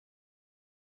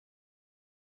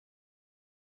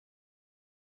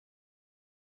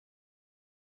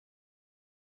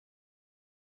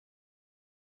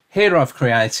Here I've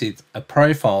created a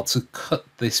profile to cut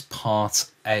this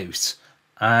part out,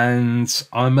 and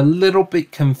I'm a little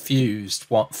bit confused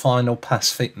what final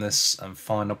pass fitness and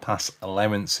final pass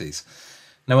allowance is.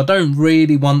 Now, I don't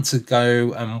really want to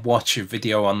go and watch a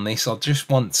video on this. I just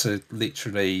want to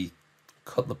literally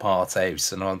cut the part out,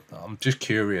 and I'm just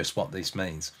curious what this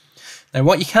means. Now,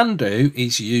 what you can do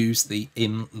is use the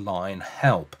Inline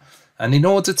Help, and in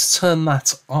order to turn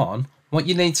that on, what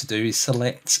you need to do is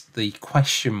select the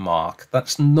question mark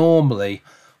that's normally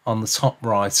on the top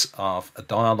right of a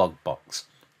dialog box.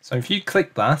 So if you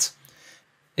click that,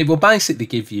 it will basically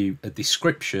give you a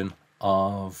description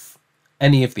of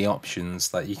any of the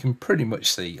options that you can pretty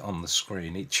much see on the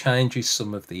screen. It changes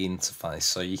some of the interface,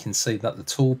 so you can see that the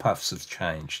toolpaths have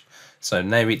changed. So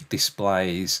now it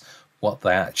displays what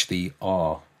they actually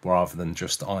are rather than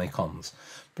just icons.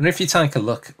 But if you take a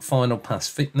look at Final Pass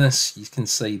Fitness, you can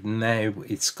see now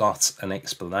it's got an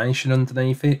explanation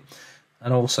underneath it,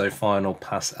 and also Final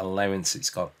Pass Allowance, it's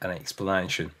got an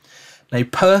explanation. Now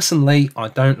personally, I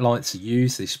don't like to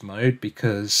use this mode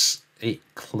because it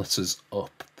clutters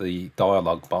up the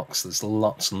dialog box. There's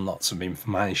lots and lots of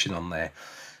information on there,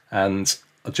 and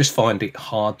I just find it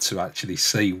hard to actually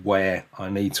see where I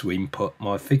need to input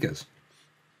my figures.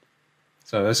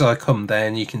 So as I come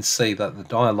down, you can see that the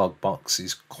dialog box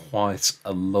is quite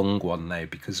a long one now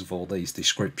because of all these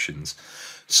descriptions.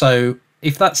 So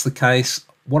if that's the case,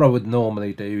 what I would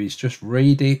normally do is just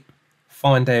read it,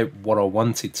 find out what I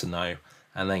wanted to know,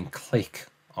 and then click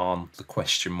on the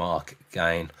question mark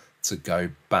again to go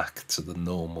back to the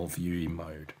normal viewing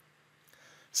mode.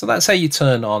 So that's how you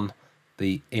turn on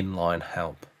the Inline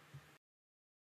Help.